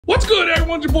What's good,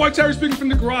 everyone? Your boy Terry speaking from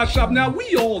the garage shop. Now,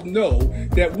 we all know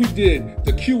that we did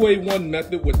the QA1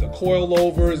 method with the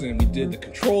coilovers and we did the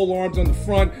control arms on the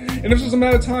front, and it's just a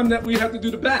matter of time that we have to do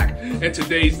the back, and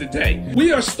today's the day.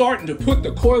 We are starting to put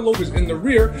the coilovers in the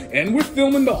rear, and we're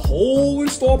filming the whole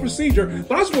install procedure,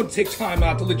 but I just want to take time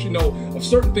out to let you know of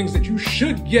certain things that you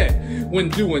should get when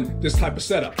doing this type of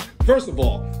setup. First of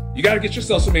all, you got to get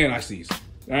yourself some anti-seize,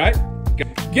 all right?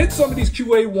 Get some of these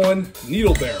QA1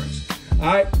 needle bearings. All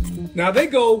right, now they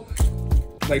go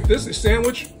like this, a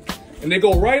sandwich, and they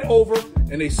go right over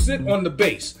and they sit on the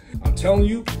base. I'm telling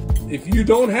you, if you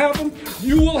don't have them,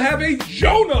 you will have a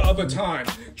Jonah of a time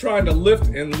trying to lift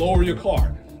and lower your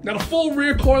car. Now, the full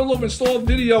rear coilover install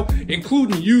video,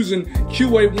 including using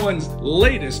QA1's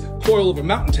latest coilover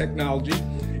mounting technology,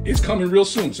 is coming real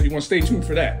soon, so you want to stay tuned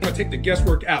for that. I'm going to take the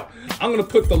guesswork out. I'm going to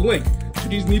put the link to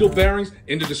these needle bearings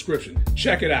in the description.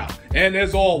 Check it out. And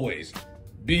as always,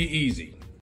 be easy.